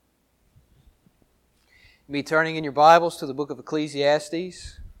You'll be turning in your Bibles to the book of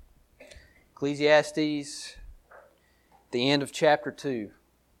Ecclesiastes. Ecclesiastes, the end of chapter 2.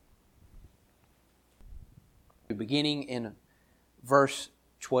 Beginning in verse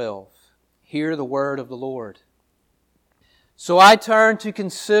 12. Hear the word of the Lord. So I turn to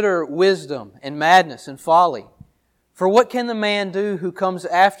consider wisdom and madness and folly. For what can the man do who comes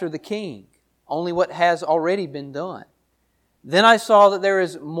after the king? Only what has already been done. Then I saw that there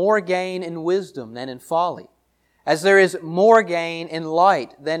is more gain in wisdom than in folly, as there is more gain in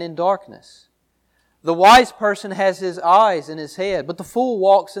light than in darkness. The wise person has his eyes in his head, but the fool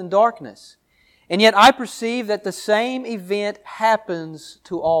walks in darkness. And yet I perceive that the same event happens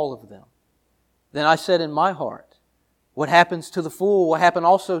to all of them. Then I said in my heart, what happens to the fool will happen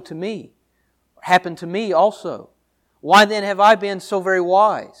also to me, or happen to me also. Why then have I been so very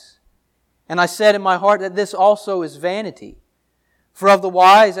wise? And I said in my heart that this also is vanity. For of the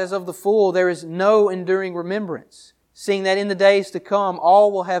wise as of the fool there is no enduring remembrance, seeing that in the days to come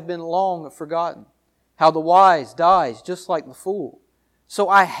all will have been long forgotten. How the wise dies just like the fool. So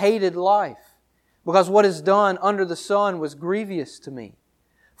I hated life, because what is done under the sun was grievous to me.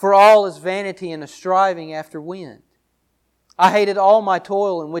 For all is vanity and a striving after wind. I hated all my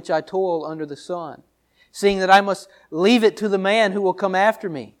toil in which I toil under the sun, seeing that I must leave it to the man who will come after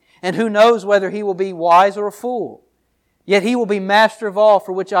me, and who knows whether he will be wise or a fool. Yet he will be master of all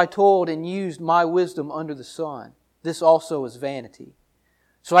for which I toiled and used my wisdom under the sun. This also is vanity.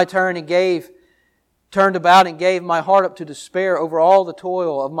 So I turned about and gave my heart up to despair over all the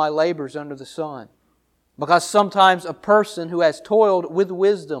toil of my labors under the sun. Because sometimes a person who has toiled with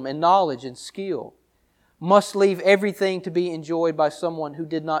wisdom and knowledge and skill must leave everything to be enjoyed by someone who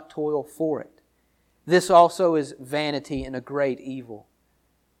did not toil for it. This also is vanity and a great evil.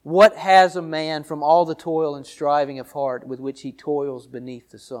 What has a man from all the toil and striving of heart with which he toils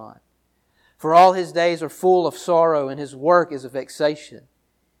beneath the sun? For all his days are full of sorrow, and his work is a vexation.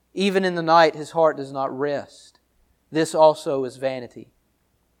 Even in the night his heart does not rest. This also is vanity.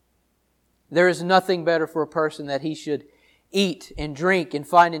 There is nothing better for a person that he should eat and drink and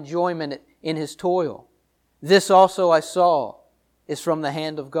find enjoyment in his toil. This also I saw is from the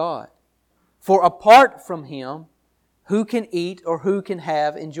hand of God. For apart from Him, who can eat or who can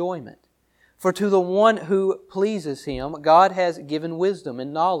have enjoyment? For to the one who pleases Him, God has given wisdom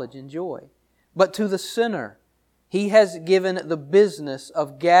and knowledge and joy. But to the sinner, He has given the business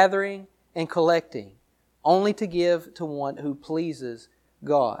of gathering and collecting, only to give to one who pleases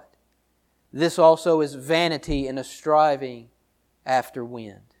God. This also is vanity and a striving after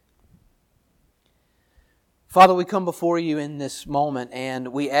wind. Father, we come before You in this moment, and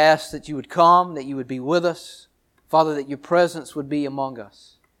we ask that You would come, that You would be with us. Father, that Your presence would be among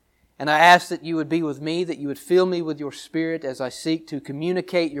us. And I ask that You would be with me, that You would fill me with Your Spirit as I seek to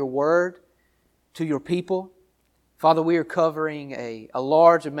communicate Your Word to Your people. Father, we are covering a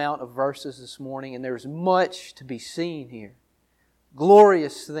large amount of verses this morning, and there's much to be seen here.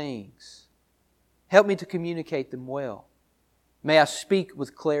 Glorious things. Help me to communicate them well. May I speak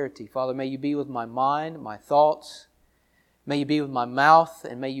with clarity. Father, may You be with my mind, my thoughts. May You be with my mouth,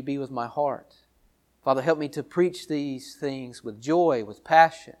 and may You be with my heart. Father, help me to preach these things with joy, with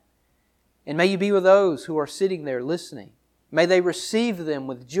passion. And may You be with those who are sitting there listening. May they receive them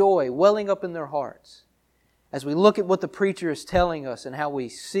with joy welling up in their hearts. As we look at what the preacher is telling us and how we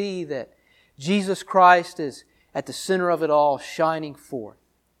see that Jesus Christ is at the center of it all, shining forth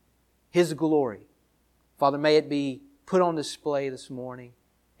His glory. Father, may it be put on display this morning,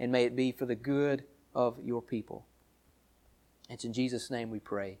 and may it be for the good of Your people. It's in Jesus' name we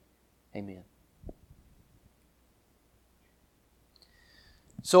pray. Amen.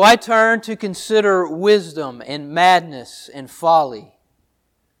 So I turn to consider wisdom and madness and folly.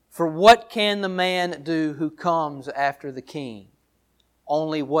 For what can the man do who comes after the king?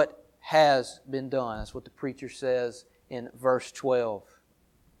 Only what has been done. That's what the preacher says in verse 12.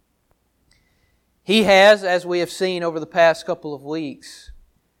 He has, as we have seen over the past couple of weeks,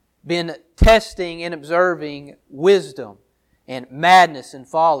 been testing and observing wisdom and madness and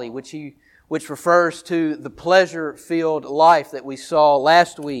folly, which refers to the pleasure-filled life that we saw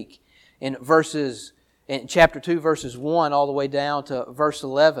last week in chapter 2, verses 1 all the way down to verse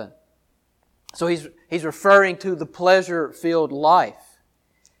 11. So he's referring to the pleasure-filled life.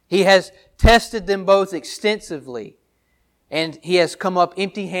 He has tested them both extensively, and he has come up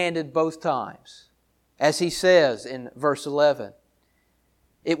empty-handed both times. As he says in verse 11,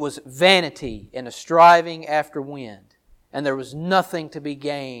 it was vanity and a striving after wind, and there was nothing to be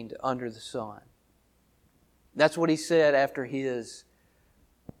gained under the sun. That's what he said after his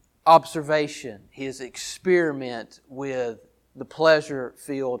observation, his experiment with the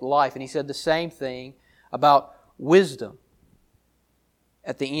pleasure-filled life. And he said the same thing about wisdom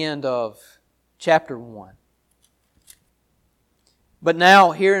at the end of chapter 1. But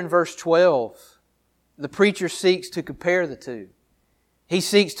now, here in verse 12, the preacher seeks to compare the two. He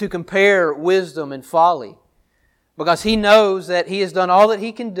seeks to compare wisdom and folly, because he knows that he has done all that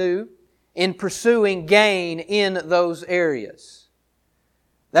he can do in pursuing gain in those areas.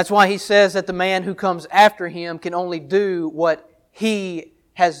 That's why he says that the man who comes after him can only do what he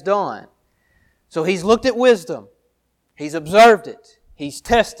has done. So he's looked at wisdom, he's observed it, he's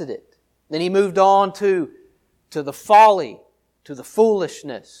tested it. Then he moved on to the folly, to the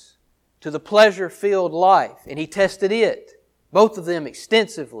foolishness, to the pleasure-filled life, and he tested it, both of them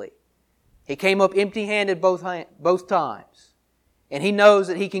extensively. He came up empty-handed both times, and he knows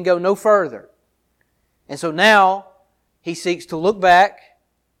that he can go no further. And so now he seeks to look back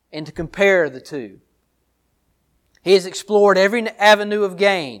and to compare the two. He has explored every avenue of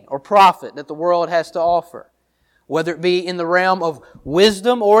gain or profit that the world has to offer, whether it be in the realm of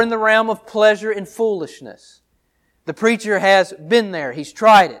wisdom or in the realm of pleasure and foolishness. The preacher has been there. He's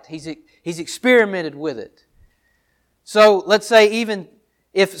tried it. He's experimented with it. So let's say even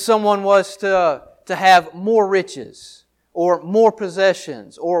if someone was to have more riches or more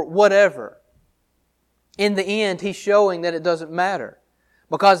possessions or whatever, in the end he's showing that it doesn't matter,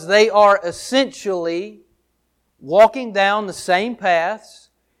 because they are essentially walking down the same paths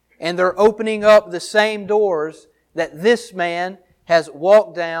and they're opening up the same doors that this man has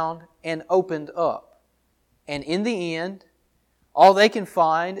walked down and opened up. And in the end, all they can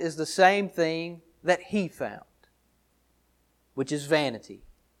find is the same thing that he found, which is vanity.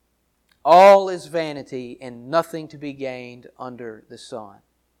 All is vanity and nothing to be gained under the sun.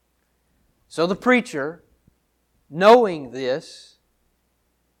 So the preacher, knowing this,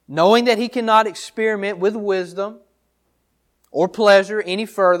 knowing that he cannot experiment with wisdom or pleasure any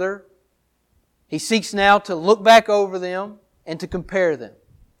further, he seeks now to look back over them and to compare them.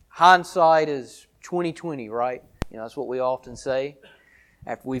 Hindsight is 20/20, right? That's what we often say.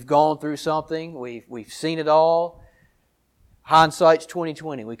 After we've gone through something, we've seen it all. Hindsight's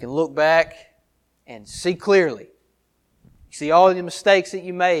 20/20. We can look back and see clearly. You see all the mistakes that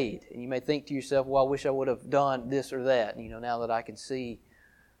you made, and you may think to yourself, well, I wish I would have done this or that, now that I can see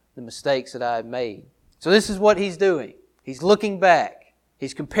the mistakes that I have made. So this is what he's doing. He's looking back.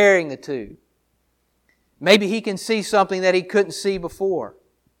 He's comparing the two. Maybe he can see something that he couldn't see before.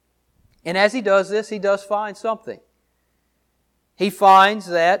 And as he does this, he does find something. He finds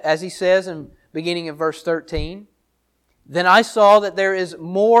that, as he says in beginning of verse 13, "Then I saw that there is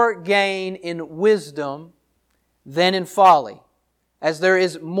more gain in wisdom than in folly, as there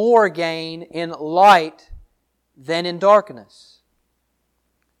is more gain in light than in darkness.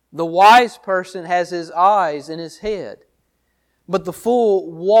 The wise person has his eyes in his head, but the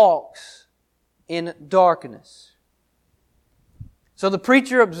fool walks in darkness." So the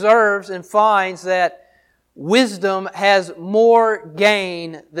preacher observes and finds that wisdom has more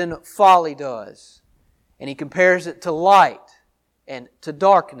gain than folly does. And he compares it to light and to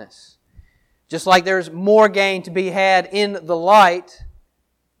darkness. Just like there's more gain to be had in the light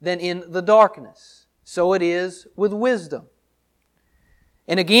than in the darkness, so it is with wisdom.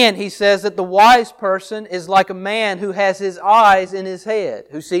 And again, he says that the wise person is like a man who has his eyes in his head,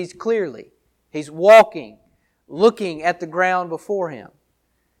 who sees clearly. He's walking, looking at the ground before him.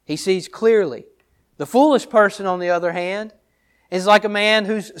 He sees clearly. The foolish person, on the other hand, is like a man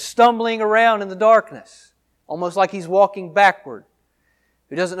who's stumbling around in the darkness, almost like he's walking backward,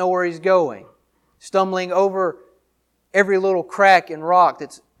 who doesn't know where he's going, stumbling over every little crack and rock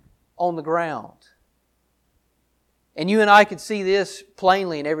that's on the ground. And you and I could see this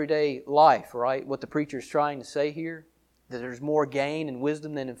plainly in everyday life, right? What the preacher is trying to say here, that there's more gain in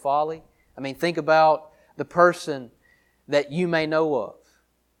wisdom than in folly. I mean, think about the person that you may know of.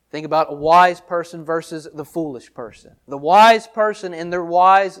 Think about a wise person versus the foolish person. The wise person in their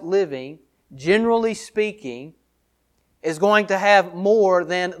wise living, generally speaking, is going to have more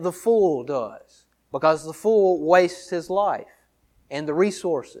than the fool does, because the fool wastes his life and the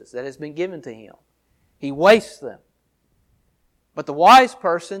resources that has been given to him. He wastes them. But the wise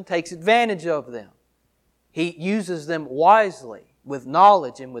person takes advantage of them. He uses them wisely, with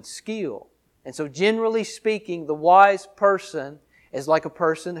knowledge and with skill. And so generally speaking, the wise person is like a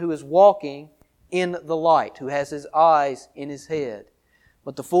person who is walking in the light, who has his eyes in his head.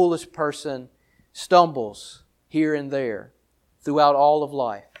 But the foolish person stumbles here and there throughout all of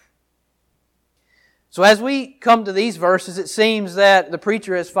life. So as we come to these verses, it seems that the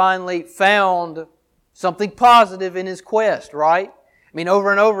preacher has finally found something positive in his quest, right? I mean,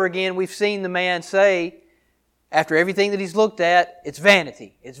 over and over again, we've seen the man say, after everything that he's looked at, it's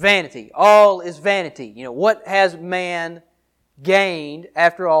vanity. It's vanity. All is vanity. What has man gained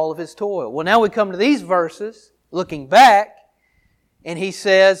after all of his toil? Well, now we come to these verses, looking back, and he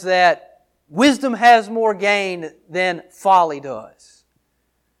says that wisdom has more gain than folly does.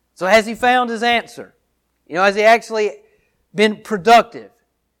 So has he found his answer? Has he actually been productive?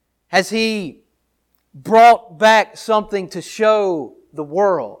 Has he brought back something to show the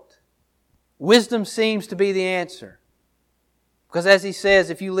world? Wisdom seems to be the answer. Because as he says,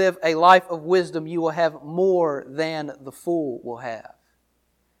 if you live a life of wisdom, you will have more than the fool will have.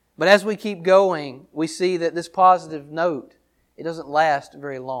 But as we keep going, we see that this positive note, it doesn't last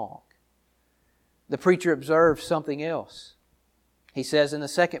very long. The preacher observes something else. He says in the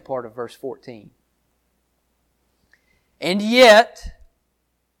second part of verse 14, "And yet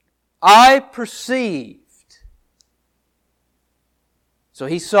I perceived." So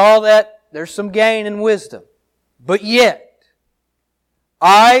he saw that there's some gain in wisdom. "But yet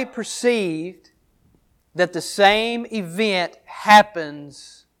I perceived that the same event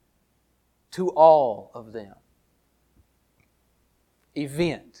happens to all of them."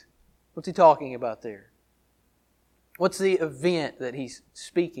 Event. What's he talking about there? What's the event that he's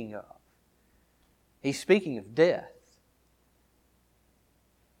speaking of? He's speaking of death.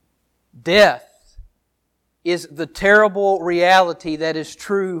 Death is the terrible reality that is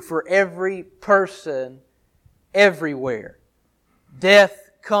true for every person everywhere.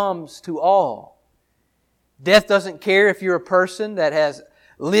 Death comes to all. Death doesn't care if you're a person that has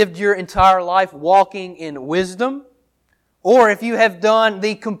lived your entire life walking in wisdom, or if you have done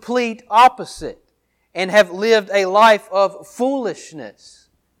the complete opposite and have lived a life of foolishness.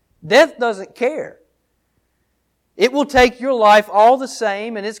 Death doesn't care. It will take your life all the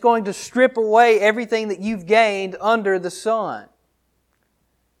same, and it's going to strip away everything that you've gained under the sun.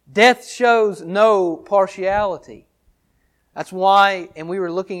 Death shows no partiality. That's why, and we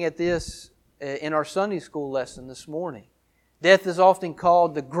were looking at this in our Sunday school lesson this morning, death is often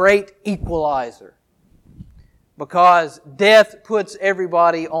called the great equalizer, because death puts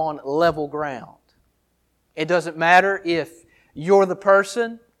everybody on level ground. It doesn't matter if you're the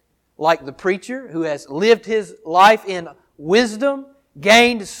person, like the preacher, who has lived his life in wisdom,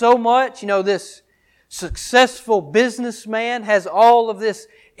 gained so much. This successful businessman has all of this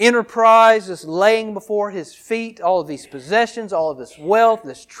enterprise just laying before his feet, all of these possessions, all of this wealth,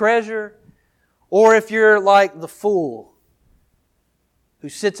 this treasure. Or if you're like the fool who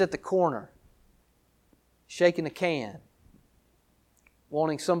sits at the corner, shaking a can,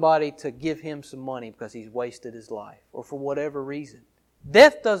 wanting somebody to give him some money because he's wasted his life, or for whatever reason.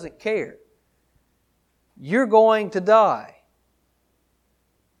 Death doesn't care. You're going to die.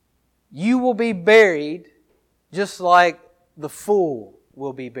 You will be buried just like the fool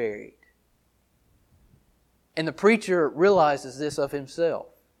will be buried. And the preacher realizes this of himself.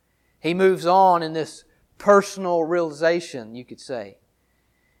 He moves on in this personal realization, you could say.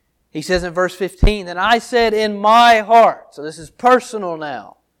 He says in verse 15, "Then I said in my heart," so this is personal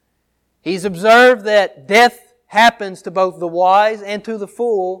now. He's observed that death happens to both the wise and to the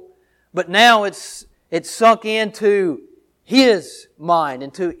fool, but now it's sunk into his mind,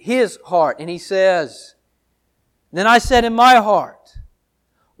 into his heart. And he says, "Then I said in my heart,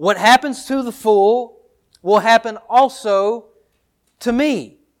 what happens to the fool will happen also to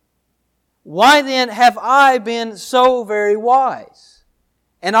me. Why then have I been so very wise?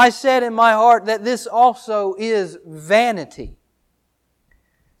 And I said in my heart that this also is vanity."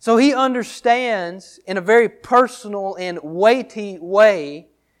 So he understands in a very personal and weighty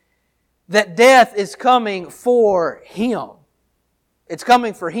way that death is coming for him. It's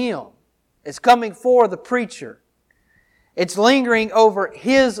coming for him. It's coming for the preacher. It's lingering over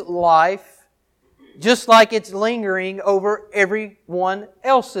his life just like it's lingering over everyone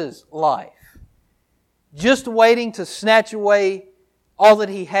else's life. Just waiting to snatch away all that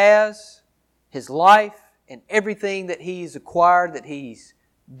he has, his life, and everything that he's acquired, that he's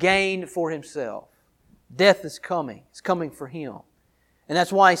gained for himself. Death is coming. It's coming for him. And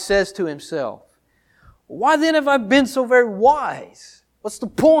that's why he says to himself, "Why then have I been so very wise? What's the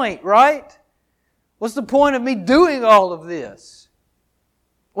point, right? What's the point of me doing all of this?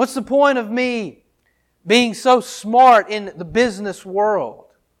 What's the point of me being so smart in the business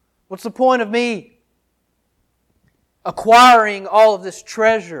world? What's the point of me acquiring all of this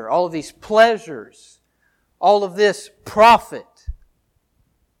treasure, all of these pleasures, all of this profit?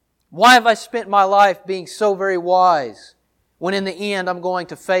 Why have I spent my life being so very wise when in the end I'm going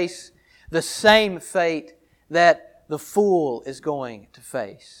to face the same fate that the fool is going to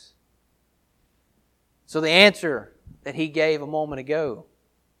face?" So the answer that he gave a moment ago,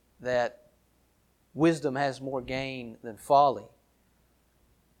 that wisdom has more gain than folly.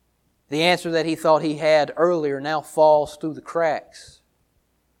 The answer that he thought he had earlier now falls through the cracks.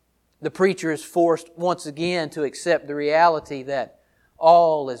 The preacher is forced once again to accept the reality that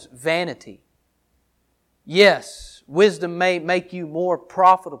all is vanity. Yes, wisdom may make you more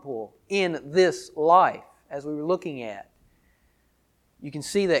profitable in this life, as we were looking at. You can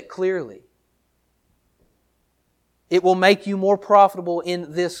see that clearly. It will make you more profitable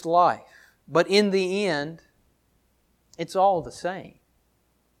in this life. But in the end, it's all the same.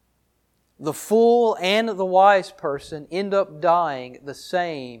 The fool and the wise person end up dying the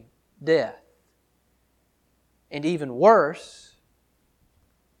same death. And even worse,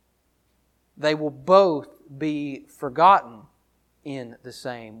 they will both be forgotten in the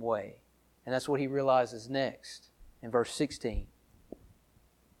same way. And that's what he realizes next in verse 16.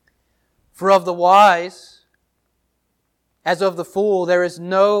 For of the wise, as of the fool, there is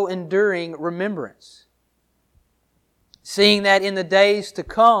no enduring remembrance, seeing that in the days to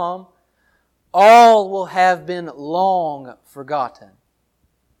come, all will have been long forgotten.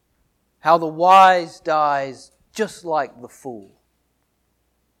 How the wise dies just like the fool.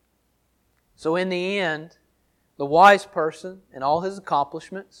 So in the end, the wise person and all his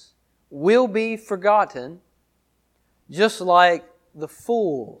accomplishments will be forgotten, just like the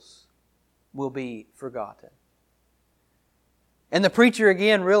fools will be forgotten. And the preacher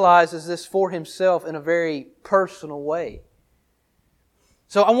again realizes this for himself in a very personal way.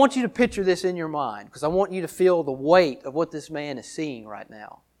 So I want you to picture this in your mind, because I want you to feel the weight of what this man is seeing right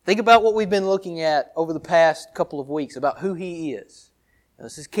now. Think about what we've been looking at over the past couple of weeks, about who he is. Now,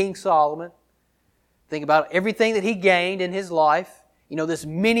 this is King Solomon. Think about everything that he gained in his life. You know, this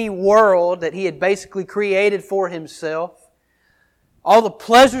mini world that he had basically created for himself. All the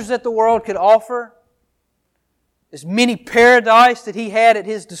pleasures that the world could offer. This mini paradise that he had at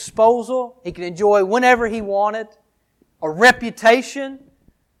his disposal. He could enjoy whenever he wanted. A reputation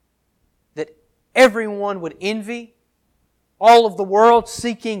that everyone would envy. All of the world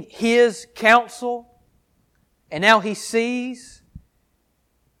seeking his counsel. And now he sees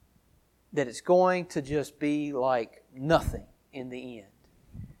that it's going to just be like nothing in the end.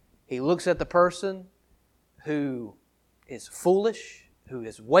 He looks at the person who is foolish, who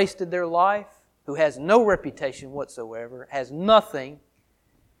has wasted their life, who has no reputation whatsoever, has nothing,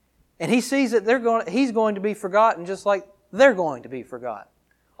 and he sees that he's going to be forgotten just like they're going to be forgotten.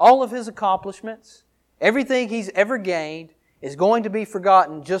 All of his accomplishments, everything he's ever gained is going to be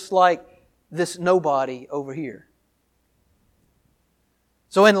forgotten just like this nobody over here.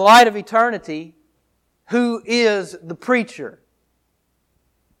 So in light of eternity, who is the preacher?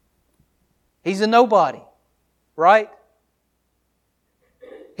 He's a nobody, right?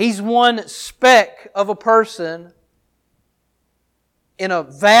 He's one speck of a person in a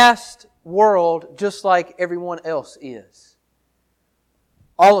vast world just like everyone else is.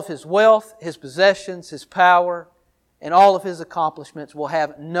 All of his wealth, his possessions, his power, and all of his accomplishments will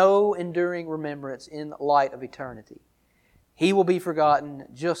have no enduring remembrance in light of eternity. He will be forgotten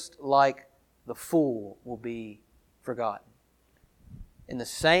just like the fool will be forgotten. And the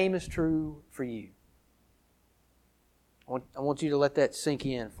same is true for you. I want you to let that sink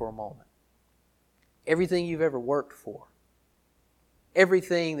in for a moment. Everything you've ever worked for,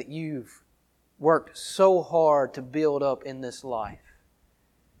 everything that you've worked so hard to build up in this life,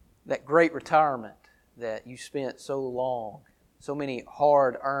 that great retirement that you spent so long, so many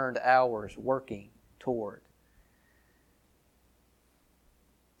hard-earned hours working toward,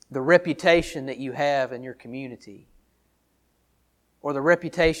 the reputation that you have in your community, or the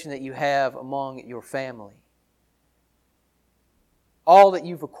reputation that you have among your family, all that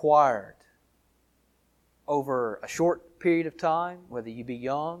you've acquired over a short period of time, whether you be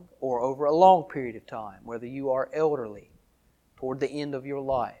young, or over a long period of time, whether you are elderly, toward the end of your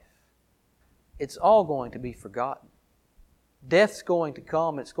life, it's all going to be forgotten. Death's going to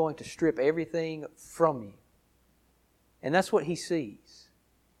come, and it's going to strip everything from you. And that's what he sees.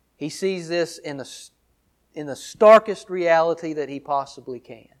 He sees this in the starkest reality that he possibly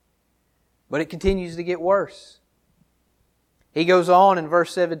can. But it continues to get worse. He goes on in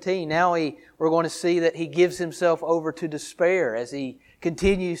verse 17. Now we're going to see that he gives himself over to despair as he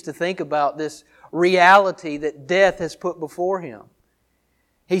continues to think about this reality that death has put before him.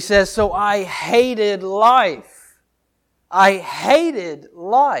 He says, "So I hated life. I hated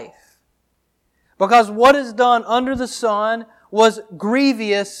life. Because what is done under the sun was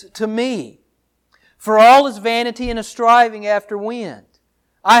grievous to me. For all is vanity and a striving after wind.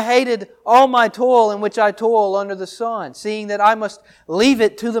 I hated all my toil in which I toil under the sun, seeing that I must leave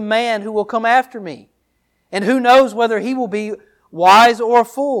it to the man who will come after me. And who knows whether he will be wise or a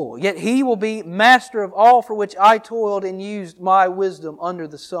fool, yet he will be master of all for which I toiled and used my wisdom under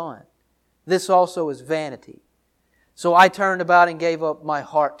the sun. This also is vanity. So I turned about and gave up my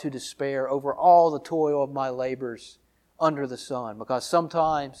heart to despair over all the toil of my labors under the sun. Because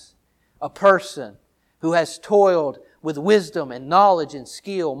sometimes a person who has toiled with wisdom and knowledge and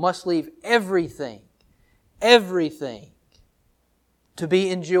skill must leave everything to be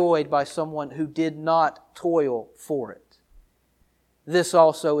enjoyed by someone who did not toil for it. This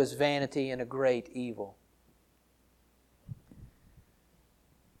also is vanity and a great evil.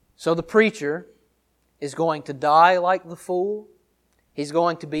 So the preacher is going to die like the fool. He's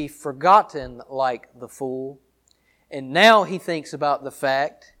going to be forgotten like the fool. And now he thinks about the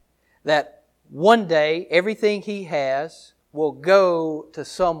fact that one day everything he has will go to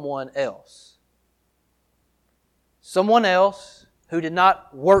someone else. Someone else who did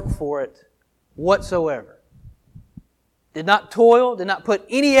not work for it whatsoever. Did not toil, did not put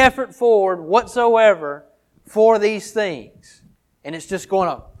any effort forward whatsoever for these things. And it's just going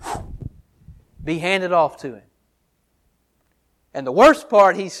to be handed off to him. And the worst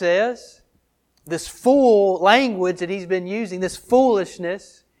part, he says, this fool language that he's been using, this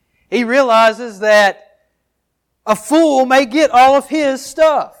foolishness, he realizes that a fool may get all of his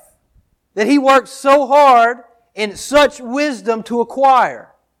stuff that he worked so hard in such wisdom to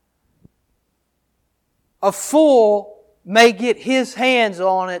acquire. A fool may get his hands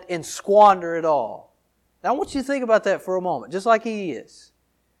on it and squander it all. Now I want you to think about that for a moment, just like he is.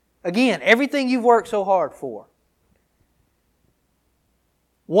 Again, everything you've worked so hard for.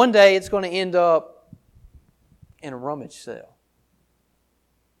 One day it's going to end up in a rummage sale,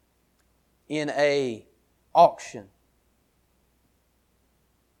 in an auction.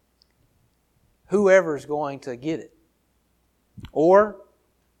 Whoever's going to get it. Or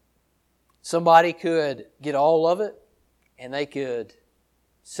somebody could get all of it and they could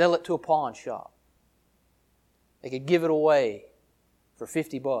sell it to a pawn shop. They could give it away for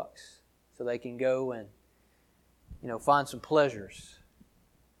 $50 so they can go and, find some pleasures.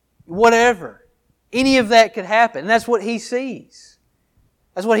 Whatever. Any of that could happen. And that's what he sees.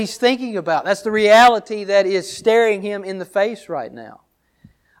 That's what he's thinking about. That's the reality that is staring him in the face right now.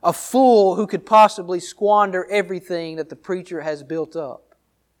 A fool who could possibly squander everything that the preacher has built up.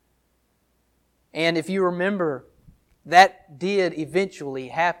 And if you remember, that did eventually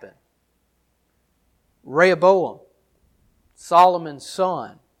happen. Rehoboam, Solomon's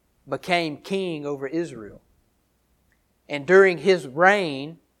son, became king over Israel. And during his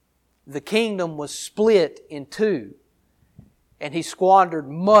reign, the kingdom was split in two. And he squandered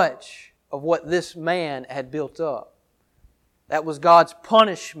much of what this man had built up. That was God's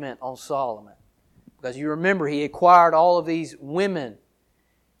punishment on Solomon. Because you remember, he acquired all of these women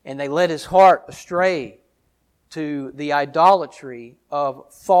and they led his heart astray to the idolatry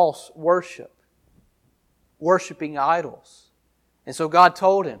of false worship, worshiping idols. And so God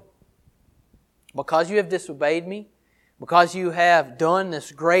told him, because you have disobeyed me, because you have done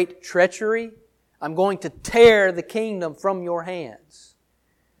this great treachery, I'm going to tear the kingdom from your hands.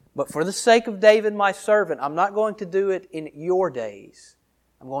 But for the sake of David, my servant, I'm not going to do it in your days.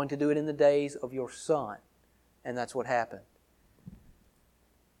 I'm going to do it in the days of your son. And that's what happened.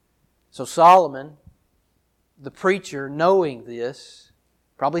 So Solomon, the preacher, knowing this,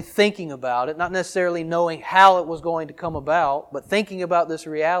 probably thinking about it, not necessarily knowing how it was going to come about, but thinking about this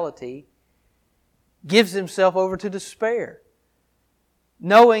reality, gives himself over to despair,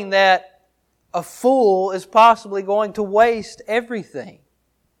 knowing that a fool is possibly going to waste everything.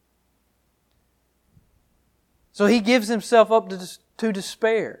 So he gives himself up to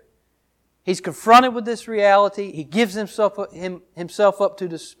despair. He's confronted with this reality. He gives himself up to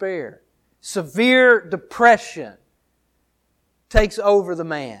despair. Severe depression takes over the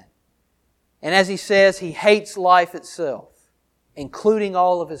man. And as he says, he hates life itself, including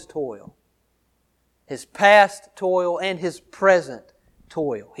all of his toil. His past toil and his present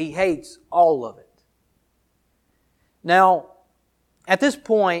toil. He hates all of it. Now, at this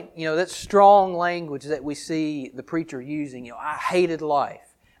point, that strong language that we see the preacher using, I hated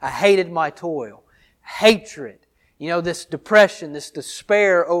life. I hated my toil. Hatred. This depression, this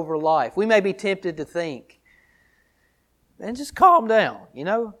despair over life. We may be tempted to think, man, just calm down,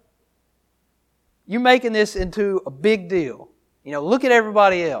 You're making this into a big deal. Look at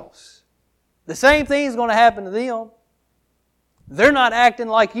everybody else. The same thing is going to happen to them. They're not acting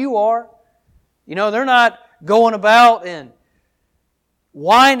like you are. They're not going about and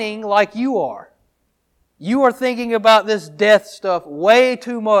whining like you are. You are thinking about this death stuff way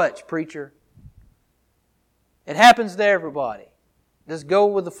too much, preacher. It happens to everybody. Just go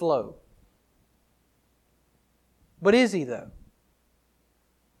with the flow. But is he though?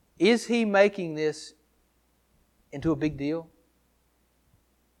 Is He making this into a big deal?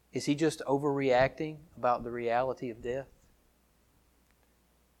 Is He just overreacting about the reality of death?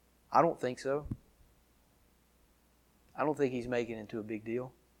 I don't think so. I don't think He's making it into a big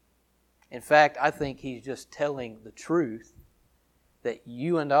deal. In fact, I think He's just telling the truth that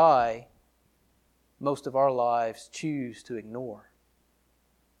you and I, most of our lives, choose to ignore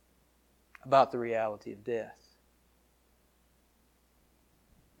about the reality of death.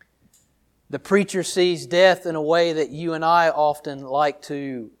 The preacher sees death in a way that you and I often like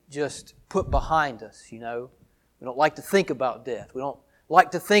to just put behind us, We don't like to think about death. We don't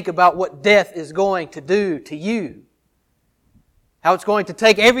like to think about what death is going to do to you. How it's going to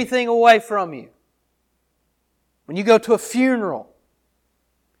take everything away from you. When you go to a funeral,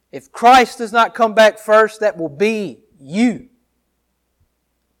 if Christ does not come back first, that will be you.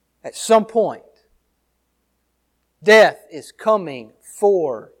 At some point, death is coming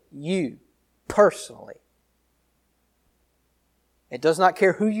for you personally. It does not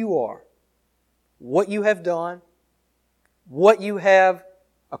care who you are, what you have done, what you have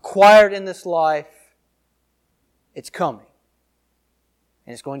acquired in this life. It's coming.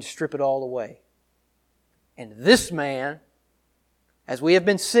 And it's going to strip it all away. And this man, as we have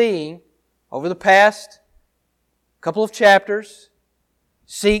been seeing over the past couple of chapters,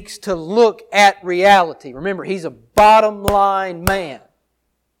 seeks to look at reality. Remember, he's a bottom line man.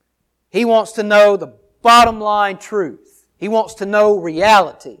 He wants to know the bottom line truth. He wants to know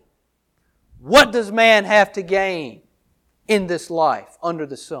reality. What does man have to gain in this life under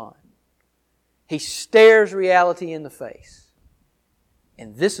the sun? He stares reality in the face.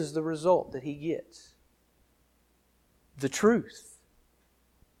 And this is the result that he gets. The truth.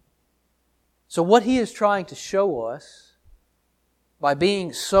 So what he is trying to show us by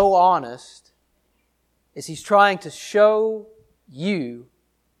being so honest is he's trying to show you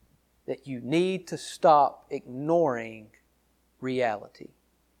that you need to stop ignoring reality.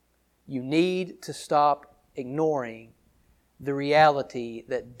 You need to stop ignoring the reality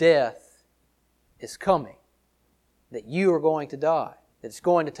that death is coming, that you are going to die, that it's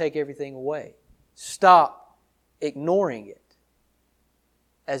going to take everything away. Stop ignoring it.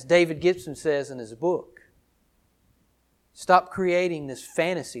 As David Gibson says in his book, stop creating this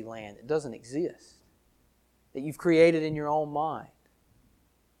fantasy land that doesn't exist, that you've created in your own mind.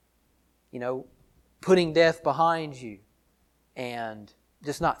 Putting death behind you and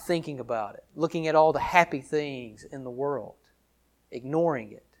just not thinking about it, looking at all the happy things in the world,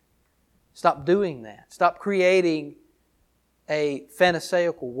 ignoring it. Stop doing that. Stop creating a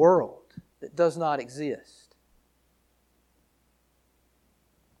pharisaical world that does not exist.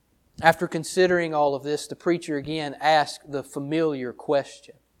 After considering all of this, the preacher again asked the familiar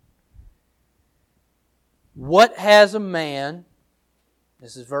question. What has a man,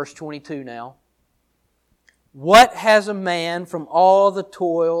 this is verse 22 now, what has a man from all the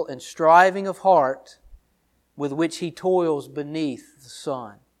toil and striving of heart with which he toils beneath the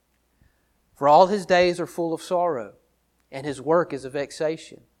sun? For all his days are full of sorrow, and his work is a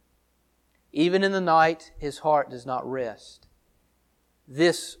vexation. Even in the night his heart does not rest.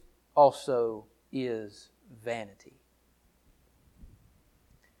 This also is vanity.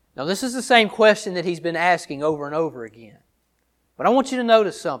 Now this is the same question that he's been asking over and over again. But I want you to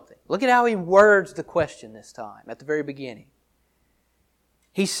notice something. Look at how he words the question this time, at the very beginning.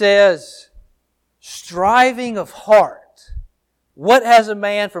 He says, striving of heart. What has a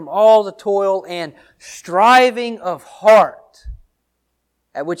man from all the toil and striving of heart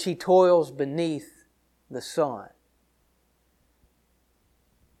at which he toils beneath the sun?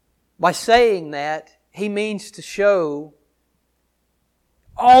 By saying that, he means to show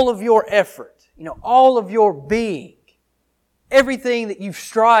all of your effort, all of your being, everything that you've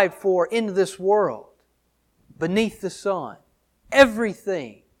strived for into this world, beneath the sun,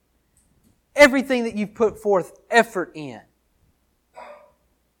 everything that you've put forth effort in.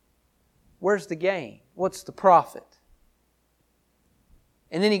 Where's the gain? What's the profit?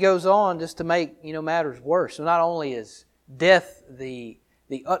 And then he goes on just to make, matters worse. So not only is death the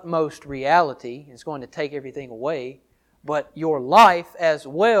utmost reality, it's going to take everything away, but your life as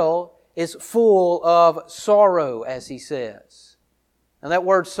well is full of sorrow, as he says. Now that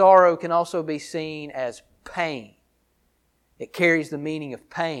word sorrow can also be seen as pain. It carries the meaning of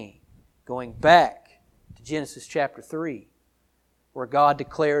pain, going back to Genesis chapter 3. Where God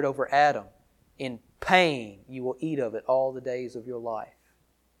declared over Adam, in pain you will eat of it all the days of your life.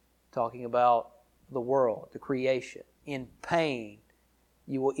 Talking about the world, the creation. In pain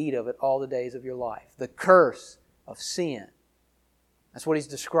you will eat of it all the days of your life. The curse of sin. That's what he's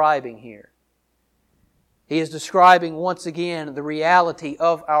describing here. He is describing once again the reality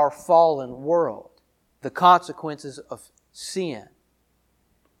of our fallen world, the consequences of sin.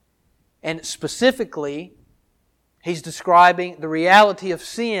 And specifically, he's describing the reality of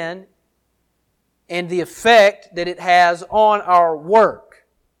sin and the effect that it has on our work,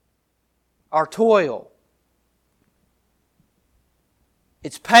 our toil.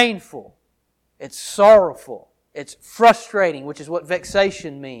 It's painful. It's sorrowful. It's frustrating, which is what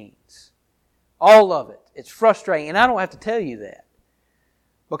vexation means. All of it. It's frustrating. And I don't have to tell you that.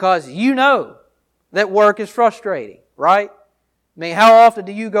 Because you know that work is frustrating, right? I mean, how often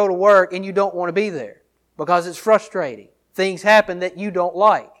do you go to work and you don't want to be there? Because it's frustrating. Things happen that you don't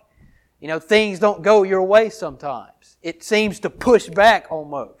like. You know, things don't go your way sometimes. It seems to push back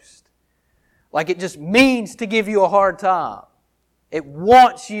almost. Like it just means to give you a hard time. It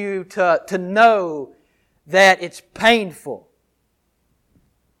wants you to know that it's painful.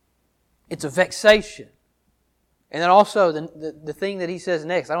 It's a vexation. And then also the thing that he says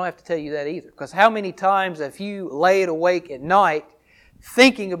next, I don't have to tell you that either. Because how many times have you laid awake at night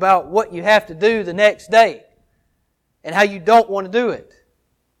thinking about what you have to do the next day and how you don't want to do it?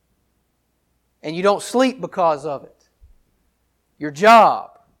 And you don't sleep because of it. Your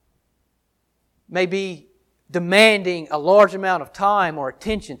job may be demanding a large amount of time or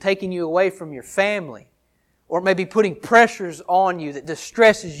attention, taking you away from your family. Or it may be putting pressures on you that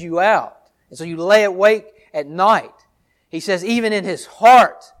distresses you out. And so you lay awake at night. He says even in his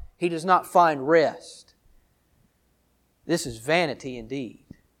heart he does not find rest. This is vanity indeed.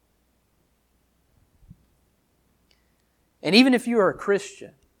 And even if you are a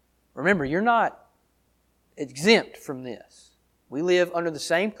Christian, remember, you're not exempt from this. We live under the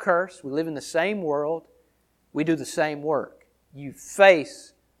same curse. We live in the same world. We do the same work. You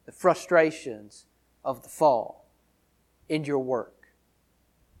face the frustrations of the fall in your work.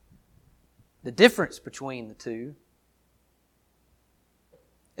 The difference between the two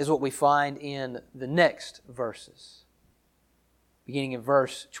is what we find in the next verses, beginning in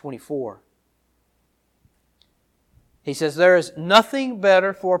verse 24. He says, there is nothing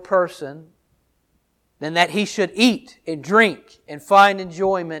better for a person than that he should eat and drink and find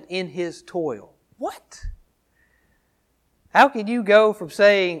enjoyment in his toil. What? How can you go from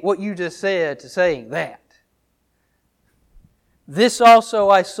saying what you just said to saying that? This also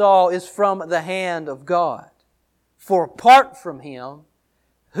I saw is from the hand of God. For apart from Him,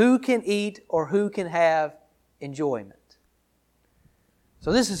 who can eat or who can have enjoyment?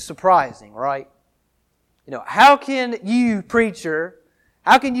 So this is surprising, right? You know, how can you, preacher,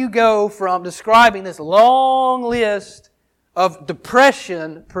 how can you go from describing this long list of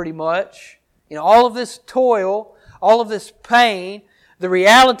depression, pretty much, you know, all of this toil, all of this pain, the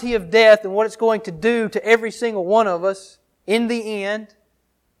reality of death and what it's going to do to every single one of us in the end,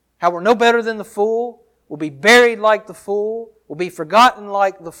 how we're no better than the fool, we'll be buried like the fool, we'll be forgotten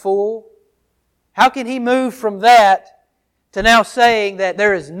like the fool. How can he move from that to now saying that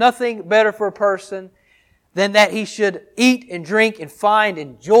there is nothing better for a person than that he should eat and drink and find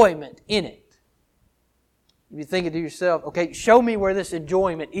enjoyment in it? You're thinking to yourself, okay, show me where this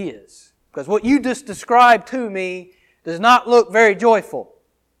enjoyment is. Because what you just described to me does not look very joyful.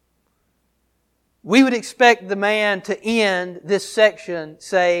 We would expect the man to end this section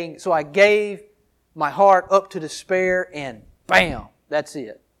saying, so I gave my heart up to despair and bam, that's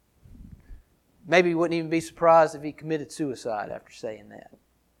it. Maybe he wouldn't even be surprised if he committed suicide after saying that.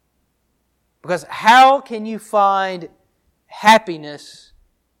 Because how can you find happiness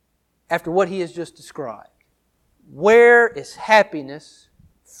after what he has just described? Where is happiness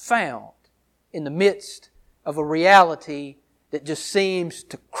found in the midst of a reality that just seems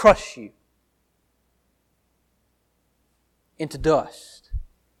to crush you into dust?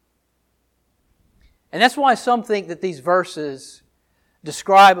 And that's why some think that these verses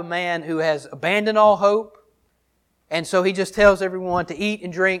describe a man who has abandoned all hope, and so he just tells everyone to eat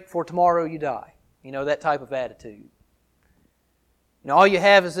and drink for tomorrow you die. You know, that type of attitude. You know, all you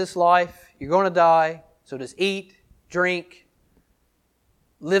have is this life, you're going to die, so just eat, drink,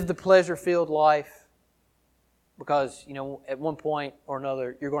 live the pleasure-filled life, because, you know, at one point or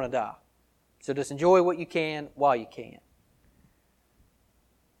another, you're going to die. So just enjoy what you can while you can.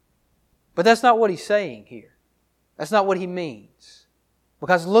 But that's not what he's saying here. That's not what he means.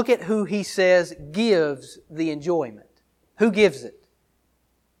 Because look at who he says gives the enjoyment. Who gives it?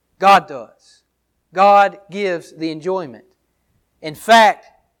 God does. God gives the enjoyment. In fact,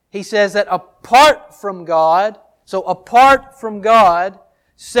 he says that apart from God, so apart from God,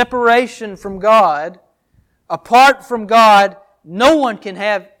 separation from God, apart from God, no one can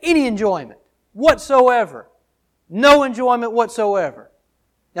have any enjoyment whatsoever. No enjoyment whatsoever.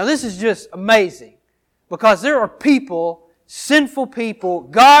 Now this is just amazing. Because there are people, sinful people,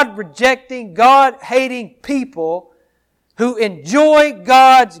 God-rejecting, God-hating people who enjoy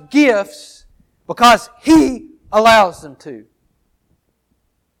God's gifts because He allows them to.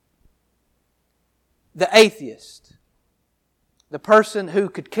 The atheist, the person who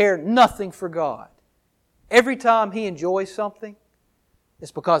could care nothing for God, every time he enjoys something,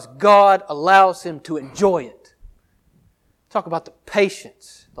 it's because God allows him to enjoy it. Talk about the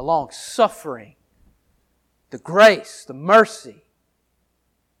patience, the long-suffering, the grace, the mercy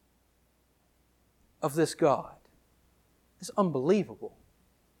of this God. It's unbelievable.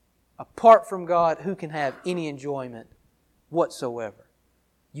 Apart from God, who can have any enjoyment whatsoever?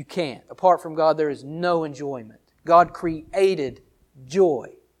 You can't. Apart from God, there is no enjoyment. God created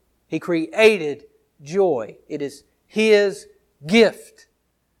joy. He created joy. It is His gift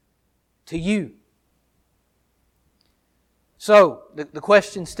to you. So, the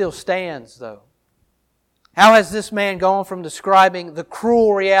question still stands, though. How has this man gone from describing the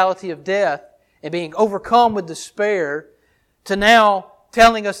cruel reality of death and being overcome with despair to now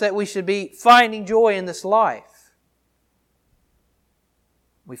telling us that we should be finding joy in this life?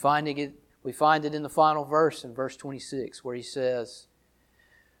 We find it in the final verse, in verse 26, where he says,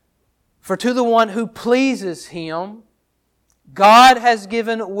 "For to the one who pleases Him, God has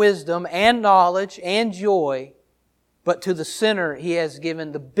given wisdom and knowledge and joy, but to the sinner He has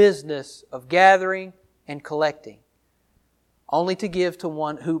given the business of gathering and collecting, only to give to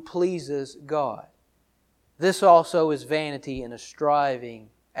one who pleases God. This also is vanity and a striving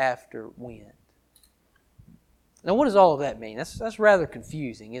after wind." Now, what does all of that mean? That's rather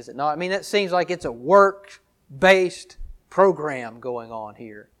confusing, is it not? I mean, that seems like it's a work-based program going on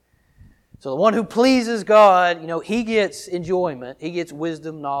here. So the one who pleases God, he gets enjoyment. He gets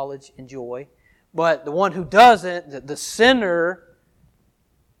wisdom, knowledge, and joy. But the one who doesn't, the sinner,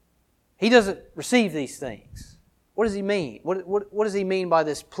 he doesn't receive these things. What does he mean? What does he mean by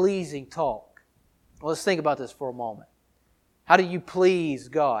this pleasing talk? Well, let's think about this for a moment. How do you please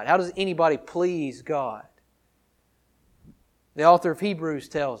God? How does anybody please God? The author of Hebrews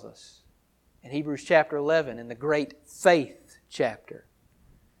tells us in Hebrews chapter 11, in the great faith chapter,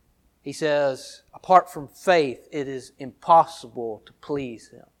 he says, apart from faith, it is impossible to please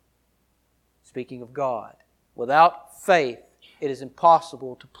Him. Speaking of God, without faith, it is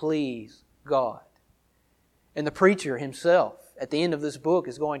impossible to please God. And the preacher himself, at the end of this book,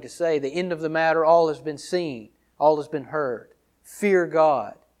 is going to say, the end of the matter, all has been seen, all has been heard. Fear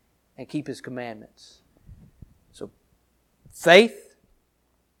God and keep His commandments. So, faith,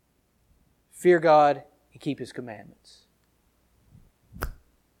 fear God, and keep His commandments.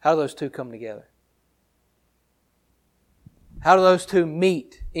 How do those two come together? How do those two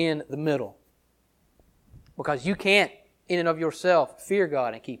meet in the middle? Because you can't, in and of yourself, fear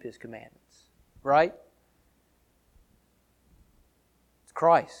God and keep His commandments. Right? It's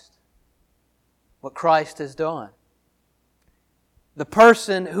Christ. What Christ has done. The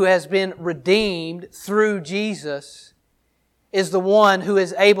person who has been redeemed through Jesus is the one who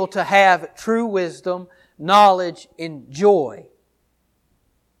is able to have true wisdom, knowledge, and joy.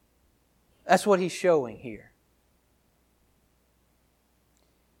 That's what He's showing here.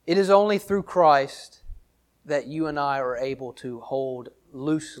 It is only through Christ that you and I are able to hold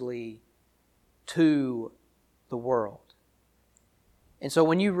loosely to the world. And so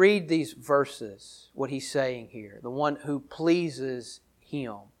when you read these verses, what he's saying here, the one who pleases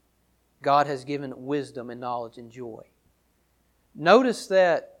Him, God has given wisdom and knowledge and joy. Notice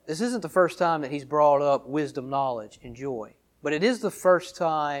that this isn't the first time that he's brought up wisdom, knowledge, and joy. But it is the first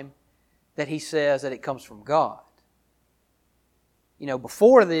time that he says that it comes from God.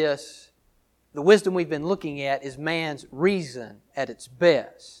 Before this, the wisdom we've been looking at is man's reason at its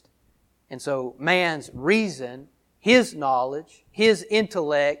best. And so man's reason, his knowledge, his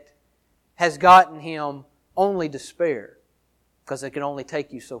intellect has gotten him only despair, because it can only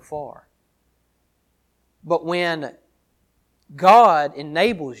take you so far. But when God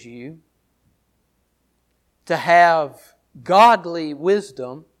enables you to have godly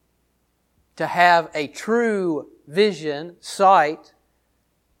wisdom, to have a true vision, sight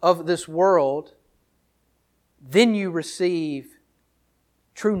of this world, then you receive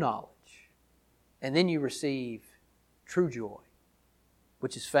true knowledge. And then you receive true joy,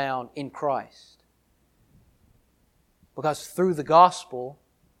 which is found in Christ. Because through the gospel,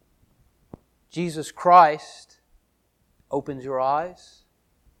 Jesus Christ opens your eyes,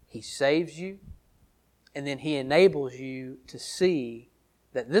 He saves you, and then He enables you to see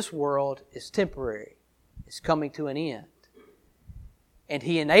that this world is temporary. It's coming to an end. And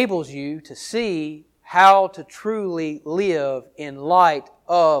He enables you to see how to truly live in light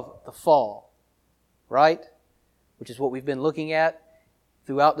of the fall. right? Which is what we've been looking at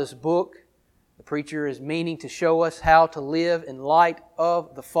throughout this book. The preacher is meaning to show us how to live in light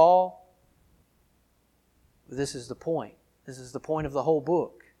of the fall. This is the point. This is the point of the whole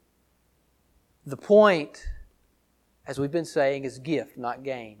book. The point, as we've been saying, is gift, not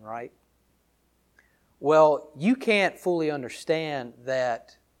gain, right? Well, you can't fully understand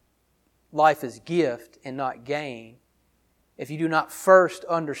that life is gift and not gain if you do not first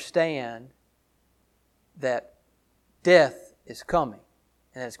understand that death is coming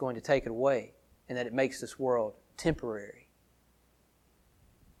and that it's going to take it away and that it makes this world temporary.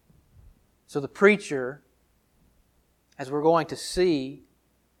 So the preacher, as we're going to see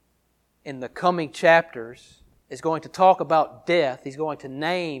in the coming chapters, is going to talk about death. He's going to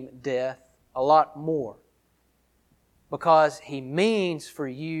name death a lot more because he means for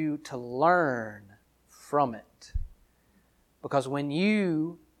you to learn from it. Because when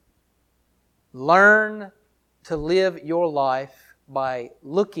you learn to live your life by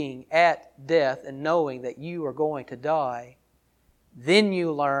looking at death and knowing that you are going to die, then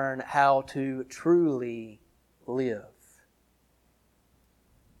you learn how to truly live.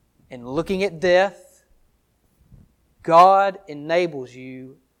 In looking at death, God enables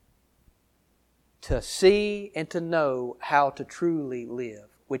you to see and to know how to truly live,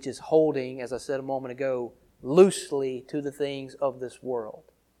 which is holding, as I said a moment ago, loosely to the things of this world.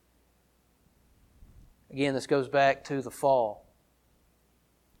 Again, this goes back to the fall.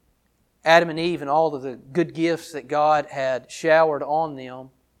 Adam and Eve and all of the good gifts that God had showered on them,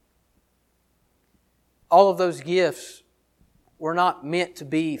 all of those gifts were not meant to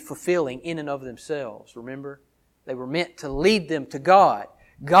be fulfilling in and of themselves, remember? They were meant to lead them to God.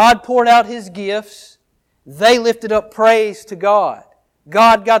 God poured out His gifts. They lifted up praise to God.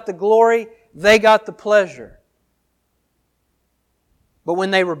 God got the glory. They got the pleasure. But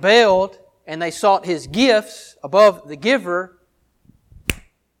when they rebelled and they sought His gifts above the giver,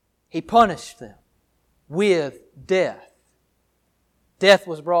 He punished them with death. Death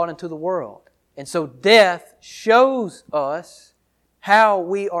was brought into the world. And so death shows us how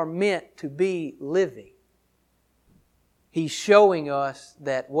we are meant to be living. He's showing us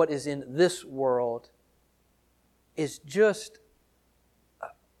that what is in this world is just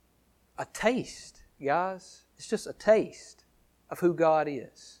a taste, guys. It's just a taste of who God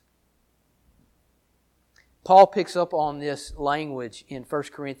is. Paul picks up on this language in 1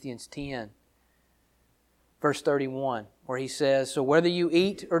 Corinthians 10, verse 31, where he says, "So whether you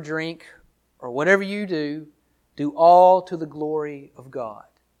eat or drink or whatever you do, do all to the glory of God."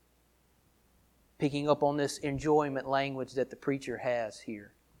 Picking up on this enjoyment language that the preacher has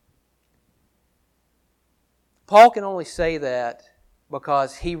here. Paul can only say that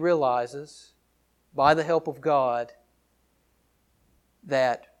because he realizes, by the help of God,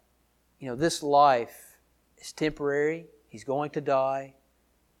 that this life is temporary. He's going to die.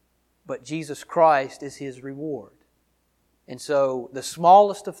 But Jesus Christ is his reward. And so the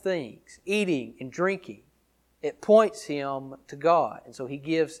smallest of things, eating and drinking, it points him to God. And so he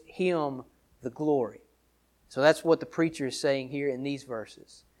gives Him the glory. So that's what the preacher is saying here in these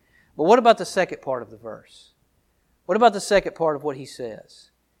verses. But what about the second part of the verse? What about the second part of what he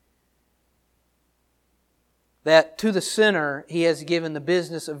says? That to the sinner He has given the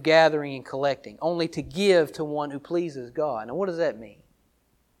business of gathering and collecting, only to give to one who pleases God. Now what does that mean?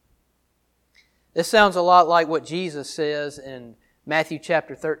 This sounds a lot like what Jesus says in Matthew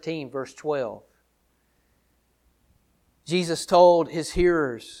chapter 13, verse 12. Jesus told His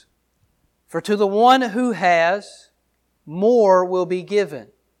hearers, "For to the one who has, more will be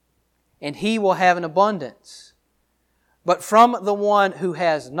given, and he will have an abundance. But from the one who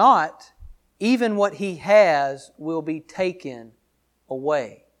has not, even what he has will be taken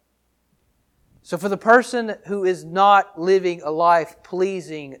away." So for the person who is not living a life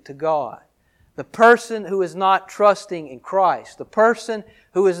pleasing to God, the person who is not trusting in Christ, the person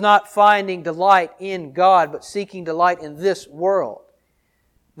who is not finding delight in God but seeking delight in this world,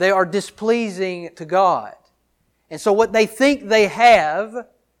 they are displeasing to God. And so what they think they have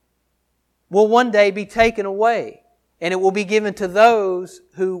will one day be taken away. And it will be given to those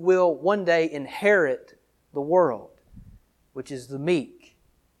who will one day inherit the world, which is the meek,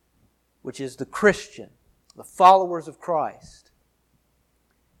 which is the Christian, the followers of Christ.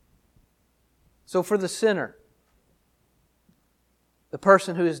 So for the sinner, the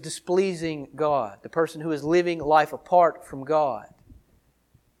person who is displeasing God, the person who is living life apart from God,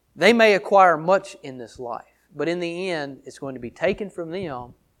 they may acquire much in this life, but in the end, it's going to be taken from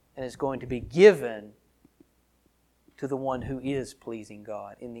them and it's going to be given to the one who is pleasing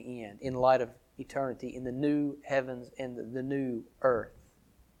God in the end, in light of eternity, in the new heavens and the new earth.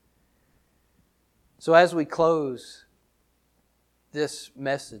 So as we close this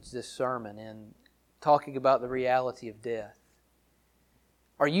message, this sermon, and talking about the reality of death,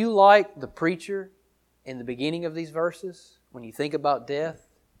 are you like the preacher in the beginning of these verses? When you think about death,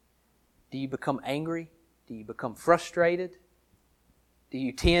 do you become angry? Do you become frustrated? Do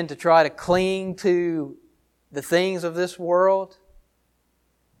you tend to try to cling to the things of this world?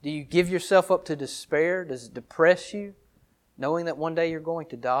 Do you give yourself up to despair? Does it depress you, knowing that one day you're going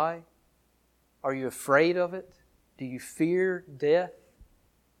to die? Are you afraid of it? Do you fear death?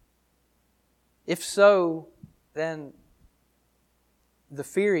 If so, then the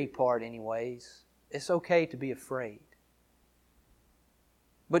feary part anyways, it's okay to be afraid.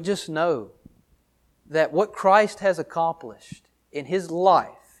 But just know that what Christ has accomplished in His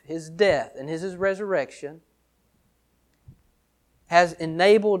life, His death, and His resurrection has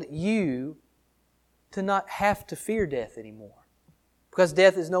enabled you to not have to fear death anymore. Because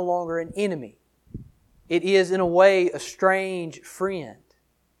death is no longer an enemy. It is, in a way, a strange friend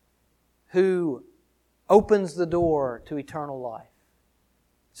who opens the door to eternal life.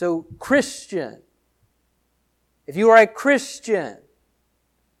 So, Christian, if you are a Christian,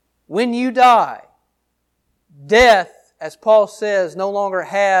 when you die, death, as Paul says, no longer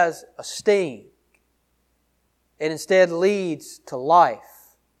has a sting. It instead leads to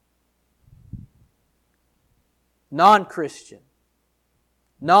life. Non-Christian,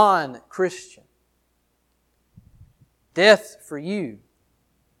 death for you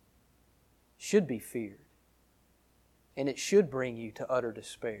should be feared. And it should bring you to utter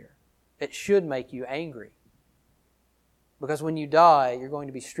despair. It should make you angry. Because when you die, you're going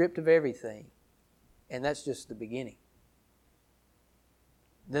to be stripped of everything. And that's just the beginning.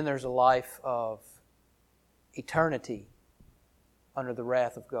 Then there's a life of eternity under the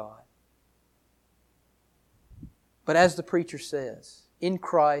wrath of God. But as the preacher says, in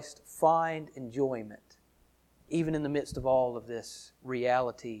Christ find enjoyment, even in the midst of all of this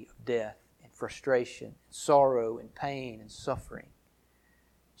reality of death and frustration, and sorrow and pain and suffering.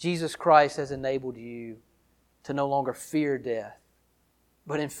 Jesus Christ has enabled you to no longer fear death,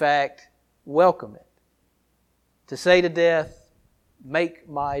 but in fact, welcome it. To say to death, make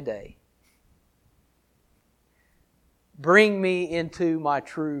my day. Bring me into my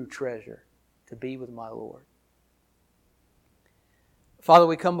true treasure to be with my Lord. Father,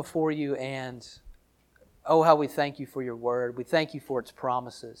 we come before you and oh, how we thank you for your word. We thank you for its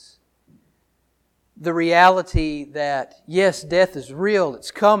promises. The reality that, yes, death is real.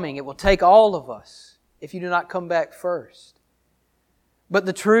 It's coming. It will take all of us if you do not come back first. But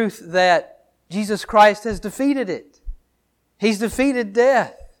the truth that Jesus Christ has defeated it. He's defeated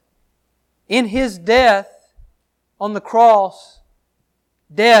death. In His death on the cross,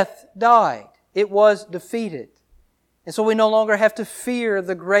 death died. It was defeated. And so we no longer have to fear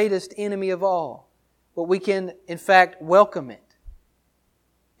the greatest enemy of all. But we can, in fact, welcome it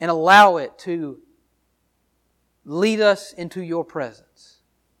and allow it to lead us into your presence.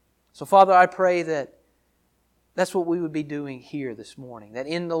 So, Father, I pray that that's what we would be doing here this morning. That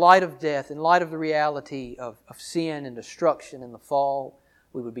in the light of death, in light of the reality of sin and destruction and the fall,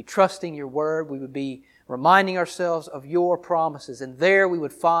 we would be trusting your word. We would be reminding ourselves of your promises. And there we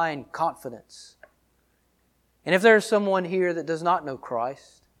would find confidence. And if there is someone here that does not know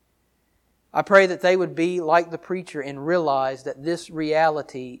Christ, I pray that they would be like the preacher and realize that this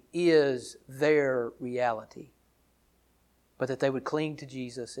reality is their reality. But that they would cling to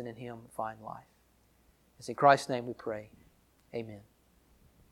Jesus and in Him find life. It's in Christ's name we pray. Amen.